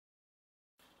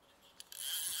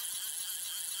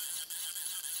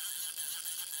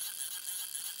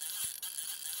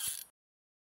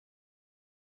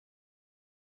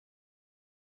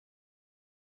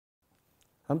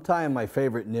I'm tying my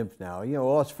favorite nymph now. You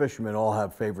know, us fishermen all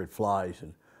have favorite flies,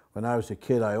 and when I was a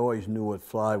kid, I always knew what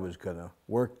fly was going to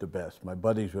work the best. My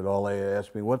buddies would all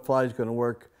ask me, what fly is going to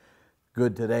work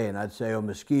good today? And I'd say a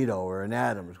mosquito or an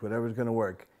Adams, whatever's going to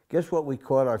work. Guess what we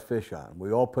caught our fish on?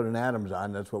 We all put an Adams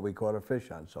on, that's what we caught our fish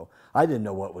on. So I didn't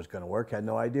know what was going to work, had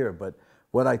no idea, but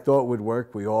what I thought would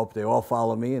work, they all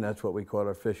follow me, and that's what we caught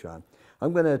our fish on.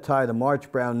 I'm going to tie the March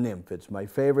Brown Nymph. It's my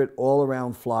favorite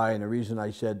all-around fly, and the reason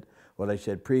I said what I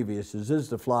said previous is this is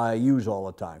the fly I use all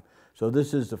the time. So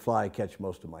this is the fly I catch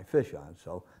most of my fish on,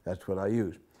 so that's what I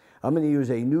use. I'm going to use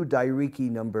a new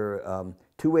Dairiki number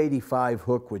 285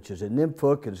 hook, which is a nymph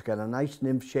hook, and it's got a nice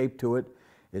nymph shape to it.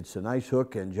 It's a nice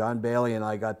hook, and John Bailey and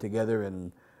I got together,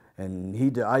 and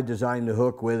I designed the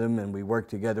hook with him, and we worked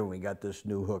together, and we got this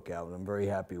new hook out, and I'm very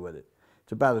happy with it.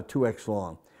 It's about a 2X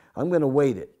long. I'm going to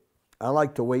weight it. I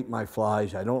like to weight my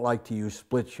flies. I don't like to use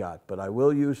split shot, but I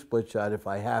will use split shot if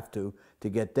I have to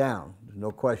get down. There's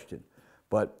no question.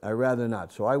 But I'd rather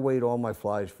not. So I weight all my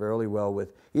flies fairly well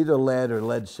with either lead or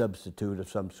lead substitute of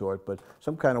some sort, but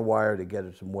some kind of wire to get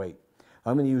it some weight.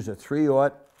 I'm going to use a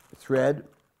 3/0 thread,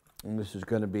 and this is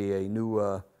going to be a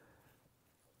new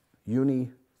uni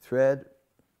thread.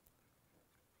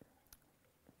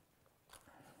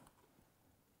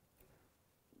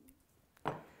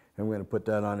 I'm going to put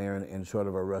that on there in sort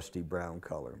of a rusty brown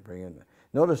color.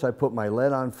 Notice I put my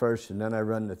lead on first, and then I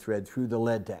run the thread through the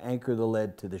lead to anchor the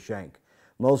lead to the shank.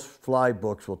 Most fly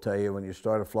books will tell you when you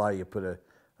start a fly, you put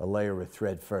a layer of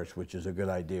thread first, which is a good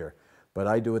idea. But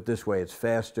I do it this way. It's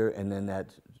faster, and then that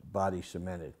body's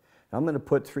cemented. I'm going to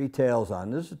put 3 tails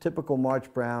on. This is a typical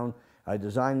March Brown. I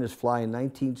designed this fly in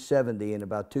 1970, and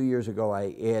about 2 years ago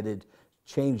I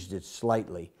changed it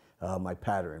slightly, my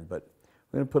pattern. But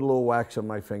I'm going to put a little wax on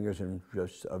my fingers and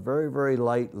just a very, very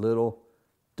light little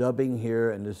dubbing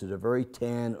here, and this is a very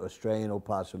tan Australian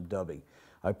opossum dubbing.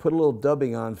 I put a little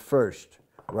dubbing on first,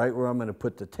 right where I'm going to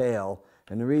put the tail,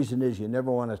 and the reason is you never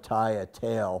want to tie a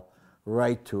tail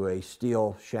right to a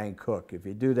steel shank hook. If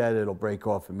you do that, it'll break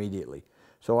off immediately.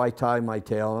 So I tie my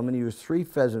tail. I'm going to use 3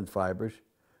 pheasant fibers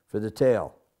for the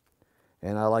tail,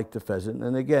 and I like the pheasant.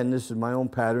 And again, this is my own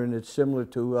pattern. It's similar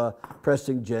to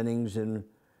Preston Jennings and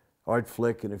Art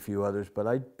Flick and a few others, but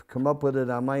I come up with it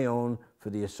on my own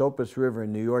for the Esopus River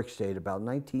in New York State about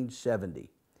 1970.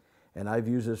 And I've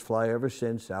used this fly ever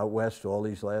since, out west, all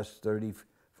these last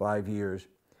 35 years.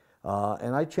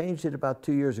 And I changed it about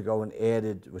 2 years ago and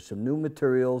added, with some new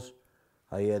materials,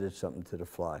 I added something to the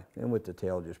fly. And with the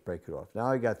tail, just break it off. Now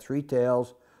I got 3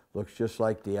 tails, looks just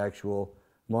like the actual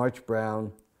March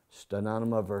Brown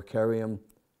Stenonema vercarium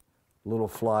little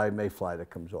fly, mayfly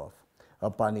that comes off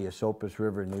up on the Esopus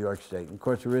River in New York State. And of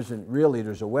course,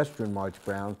 there's a western March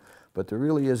Brown, but there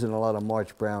really isn't a lot of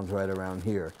March Browns right around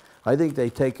here. I think they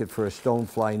take it for a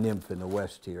stonefly nymph in the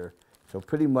west here. So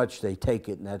pretty much they take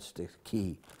it, and that's the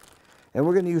key. And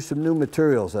we're going to use some new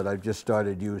materials that I've just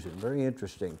started using. Very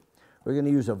interesting. We're going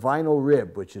to use a vinyl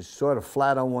rib, which is sort of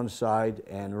flat on one side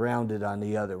and rounded on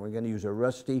the other. We're going to use a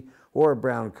rusty or a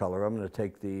brown color. I'm going to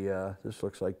take this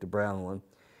looks like the brown one.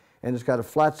 And it's got a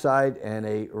flat side and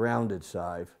a rounded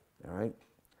side, all right,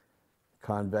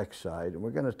 convex side. And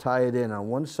we're going to tie it in on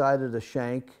one side of the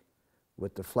shank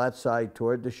with the flat side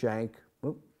toward the shank,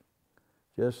 whoop,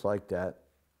 just like that.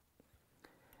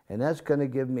 And that's going to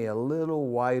give me a little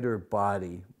wider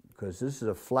body because this is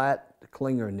a flat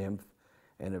clinger nymph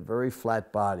and a very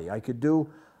flat body. I could do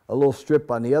a little strip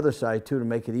on the other side too to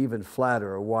make it even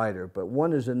flatter or wider, but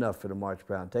one is enough for the March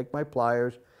Brown. Take my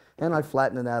pliers, and I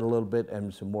flatten it out a little bit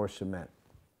and some more cement.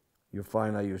 You'll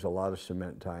find I use a lot of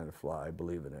cement tying the fly. I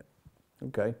believe in it.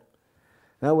 Okay.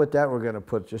 Now with that, we're going to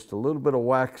put just a little bit of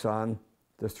wax on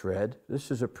the thread.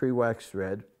 This is a pre-waxed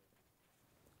thread.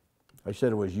 I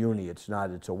said it was uni. It's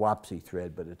not. It's a wapsi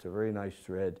thread, but it's a very nice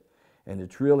thread. And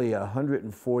it's really a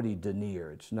 140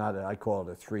 denier. It's not, I call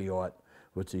it a 3/0,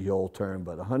 which is the old term,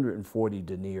 but 140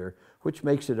 denier, which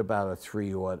makes it about a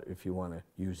 3/0 if you want to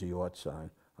use the aught sign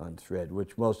on thread,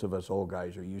 which most of us old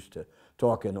guys are used to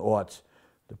talking aughts.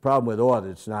 The problem with aught,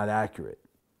 it's not accurate.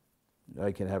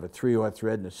 I can have a 3/0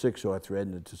 thread and a 6/0 thread,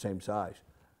 and it's the same size.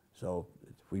 So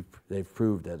they've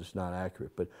proved that it's not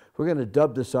accurate. But we're going to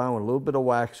dub this on with a little bit of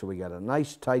wax so we got a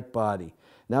nice tight body.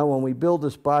 Now when we build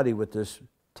this body with this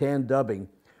tan dubbing,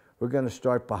 we're going to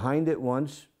start behind it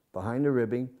once, behind the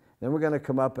ribbing. Then we're going to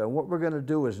come up, and what we're going to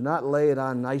do is not lay it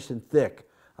on nice and thick.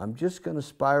 I'm just going to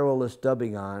spiral this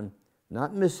dubbing on,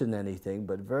 not missing anything,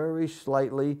 but very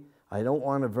slightly. I don't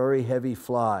want a very heavy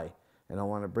fly, and I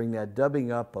want to bring that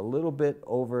dubbing up a little bit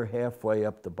over halfway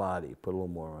up the body. Put a little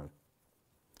more on.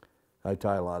 I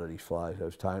tie a lot of these flies. I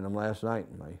was tying them last night.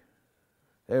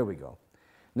 There we go.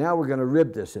 Now we're going to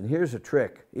rib this, and here's a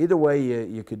trick. Either way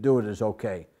you could do it is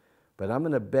okay. But I'm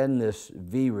going to bend this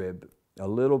V-rib a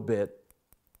little bit,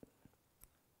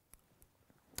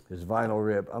 this vinyl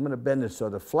rib. I'm going to bend it so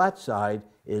the flat side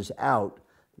is out,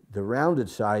 the rounded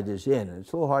side is in. And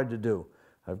it's a little hard to do.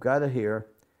 I've got it here,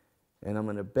 and I'm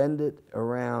going to bend it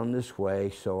around this way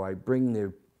so I bring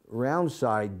the round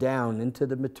side down into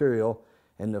the material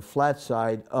and the flat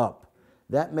side up.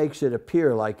 That makes it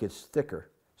appear like it's thicker.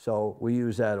 So we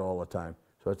use that all the time.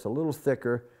 So it's a little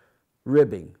thicker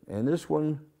ribbing. And this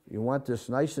one, you want this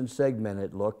nice and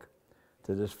segmented look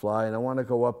to this fly, and I want to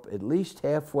go up at least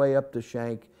halfway up the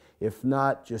shank, if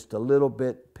not just a little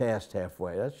bit past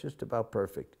halfway. That's just about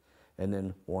perfect. And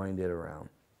then wind it around.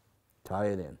 Tie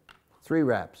it in. 3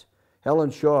 wraps. Helen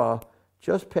Shaw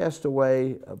just passed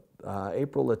away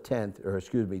April the 10th, or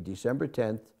excuse me, December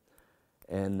 10th,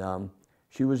 and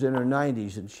she was in her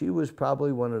 90s, and she was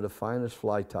probably one of the finest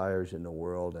fly tiers in the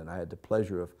world, and I had the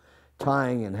pleasure of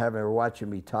tying and having her watching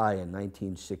me tie in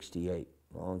 1968,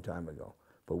 a long time ago.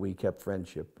 But we kept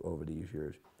friendship over these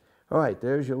years. All right,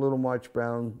 there's your little March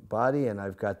Brown body, and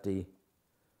I've got the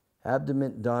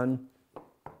abdomen done.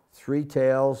 3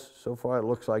 tails. So far it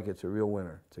looks like it's a real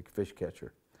winner. It's a fish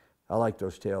catcher. I like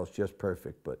those tails just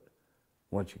perfect, but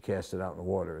once you cast it out in the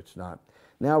water, it's not.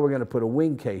 Now we're going to put a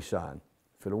wing case on.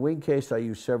 For the wing case, I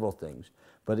use several things.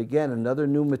 But again, another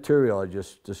new material I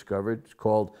just discovered. It's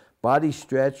called body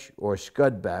stretch or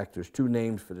scud back. There's 2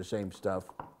 names for the same stuff.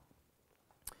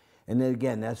 And then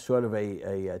again, that's sort of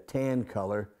a tan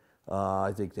color.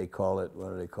 I think they call it, what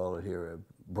do they call it here?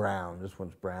 Brown. This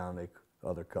one's brown,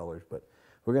 other colors. But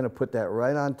we're going to put that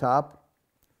right on top.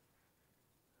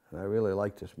 And I really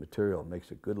like this material. It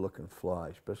makes a good looking fly,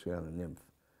 especially on a nymph.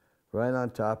 Right on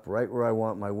top, right where I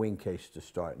want my wing case to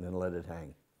start, and then let it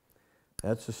hang.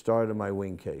 That's the start of my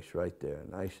wing case right there,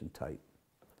 nice and tight.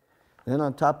 Then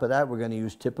on top of that, we're going to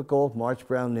use typical March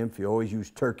Brown nymph. You always use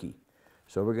turkey.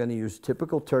 So we're going to use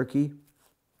typical turkey,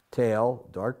 tail,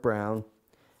 dark brown,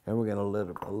 and we're going to let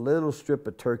a little strip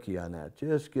of turkey on that.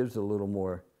 Just gives a little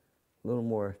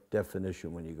more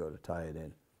definition when you go to tie it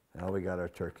in. Now we got our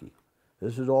turkey.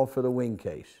 This is all for the wing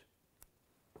case.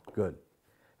 Good.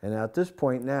 And at this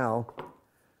point now,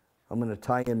 I'm going to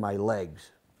tie in my legs.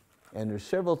 And there's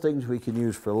several things we can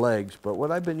use for legs, but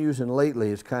what I've been using lately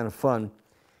is kind of fun,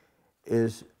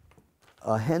 is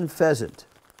a hen pheasant.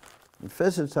 And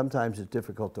pheasant sometimes is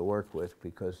difficult to work with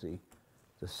because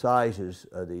the sizes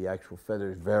of the actual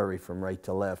feathers vary from right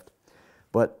to left.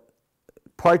 But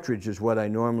partridge is what I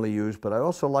normally use, but I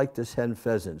also like this hen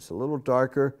pheasant. It's a little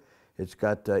darker. It's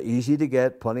got easy to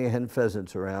get, plenty of hen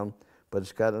pheasants around. But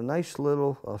it's got a nice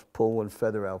little, I'll pull one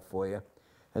feather out for you.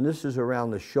 And this is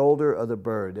around the shoulder of the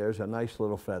bird. There's a nice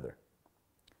little feather.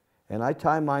 And I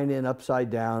tie mine in upside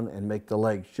down and make the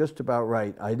legs just about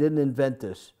right. I didn't invent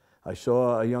this. I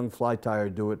saw a young fly tyer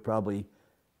do it probably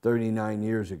 39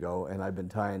 years ago, and I've been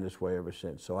tying this way ever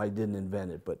since. So I didn't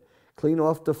invent it. But clean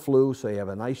off the flue so you have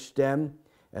a nice stem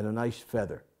and a nice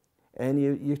feather. And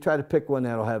you try to pick one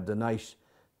that'll have the nice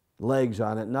legs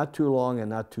on it, not too long and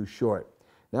not too short.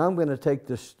 Now I'm going to take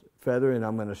this feather and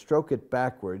I'm going to stroke it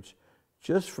backwards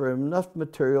just for enough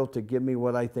material to give me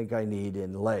what I think I need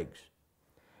in legs.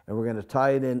 And we're going to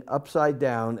tie it in upside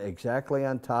down exactly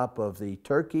on top of the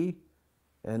turkey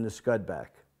and the scud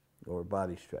back or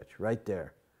body stretch right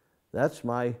there. That's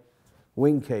my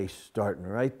wing case starting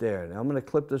right there. Now I'm going to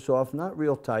clip this off, not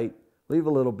real tight, leave a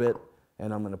little bit,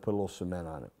 and I'm going to put a little cement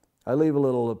on it. I leave a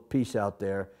little piece out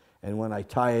there, and when I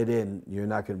tie it in, you're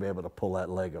not going to be able to pull that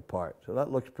leg apart. So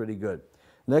that looks pretty good.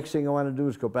 Next thing I want to do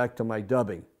is go back to my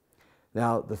dubbing.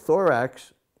 Now, the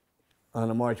thorax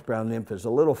on a March Brown nymph is a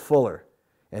little fuller,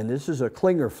 and this is a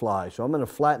clinger fly, so I'm going to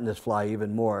flatten this fly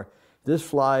even more. This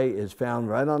fly is found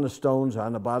right on the stones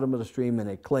on the bottom of the stream, and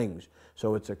it clings.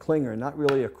 So it's a clinger, not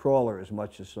really a crawler as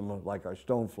much as some of like our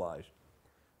stone flies.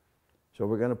 So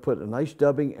we're going to put a nice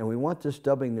dubbing, and we want this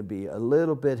dubbing to be a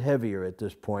little bit heavier at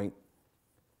this point.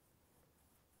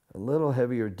 A little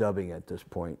heavier dubbing at this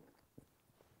point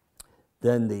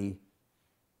than the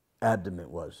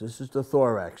abdomen was. This is the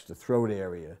thorax, the throat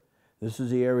area. This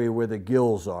is the area where the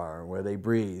gills are, and where they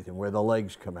breathe, and where the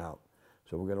legs come out.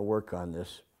 So we're going to work on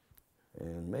this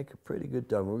and make a pretty good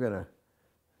dubbing. We're going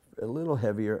to, a little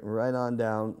heavier, right on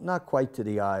down, not quite to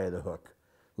the eye of the hook.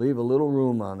 Leave a little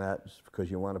room on that because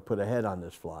you want to put a head on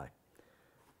this fly.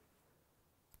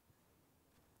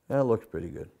 That looks pretty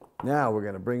good. Now we're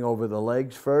going to bring over the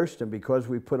legs first, and because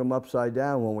we put them upside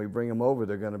down, when we bring them over,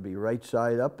 they're going to be right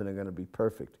side up, and they're going to be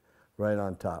perfect right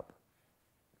on top.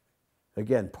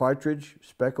 Again, partridge,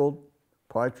 speckled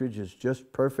partridge is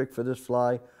just perfect for this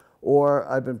fly, or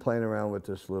I've been playing around with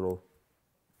this little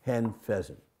hen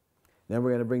pheasant. Then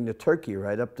we're going to bring the turkey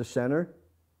right up the center,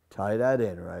 tie that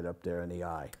in right up there in the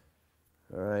eye.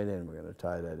 Right in, we're going to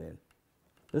tie that in.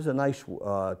 This is a nice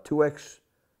 2X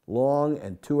long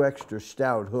and 2 extra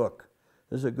stout hook.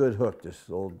 This is a good hook, this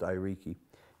old Dairiki.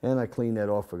 And I clean that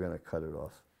off, we're going to cut it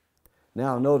off.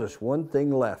 Now notice one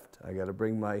thing left. I got to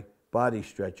bring my body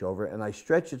stretch over, and I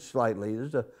stretch it slightly. This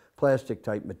is a plastic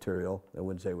type material. I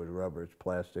wouldn't say it was rubber, it's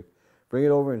plastic. Bring it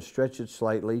over and stretch it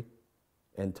slightly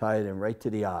and tie it in right to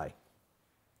the eye.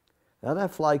 Now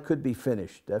that fly could be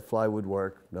finished. That fly would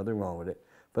work, nothing wrong with it.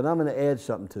 But I'm going to add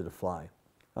something to the fly.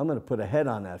 I'm going to put a head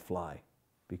on that fly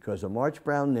because a March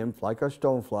brown nymph, like our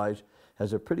stoneflies,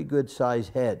 has a pretty good size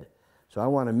head. So I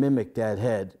want to mimic that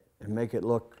head and make it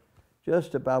look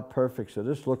just about perfect. So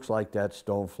this looks like that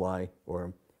stonefly,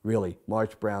 or really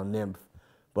March brown nymph.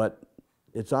 But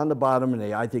it's on the bottom,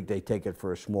 and I think they take it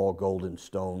for a small golden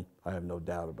stone. I have no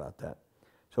doubt about that.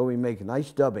 So we make a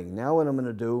nice dubbing. Now what I'm going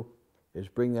to do is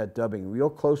bring that dubbing real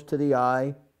close to the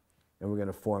eye, and we're going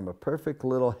to form a perfect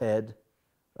little head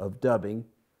of dubbing,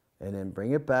 and then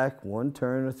bring it back, one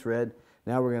turn of thread.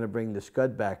 Now we're going to bring the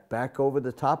scud back over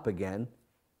the top again,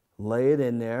 lay it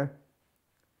in there,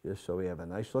 just so we have a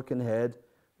nice looking head,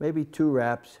 maybe 2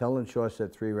 wraps. Helen Shaw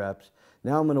said 3 wraps.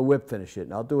 Now I'm going to whip finish it,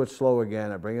 and I'll do it slow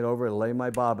again. I bring it over and lay my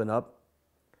bobbin up.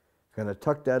 Going to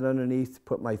tuck that underneath,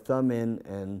 put my thumb in,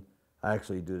 and I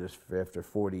actually do this after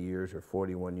 40 years or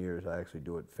 41 years. I actually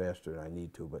do it faster than I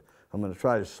need to, but I'm going to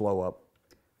try to slow up,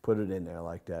 put it in there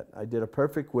like that. I did a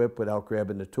perfect whip without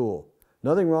grabbing the tool.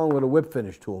 Nothing wrong with a whip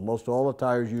finish tool. Most all the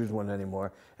tires use one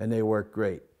anymore, and they work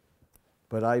great.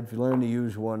 But I've learned to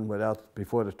use one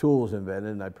before the tool was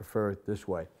invented, and I prefer it this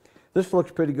way. This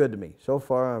looks pretty good to me. So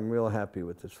far, I'm real happy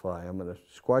with this fly. I'm going to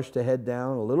squash the head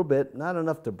down a little bit, not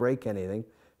enough to break anything.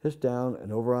 Just down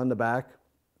and over on the back.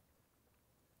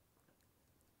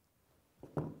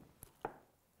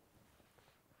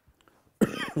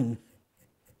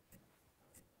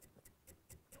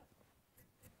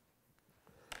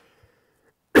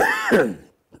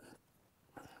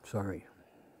 Sorry.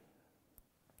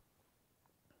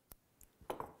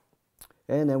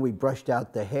 And then we brushed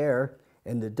out the hair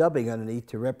and the dubbing underneath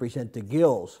to represent the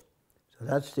gills. So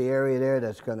that's the area there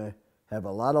that's going to have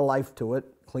a lot of life to it.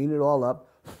 Clean it all up.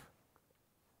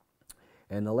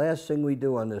 And the last thing we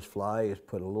do on this fly is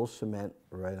put a little cement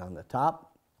right on the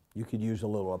top. You could use a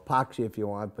little epoxy if you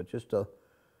want, but just a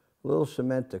little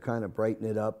cement to kind of brighten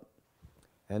it up.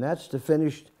 And that's the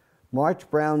finished March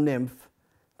brown nymph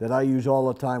that I use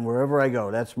all the time wherever I go.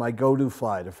 That's my go-to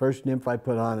fly. The first nymph I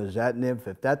put on is that nymph.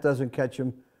 If that doesn't catch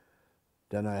him,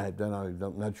 then I'm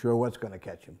not sure what's going to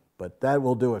catch him. But that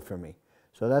will do it for me.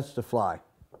 So that's the fly.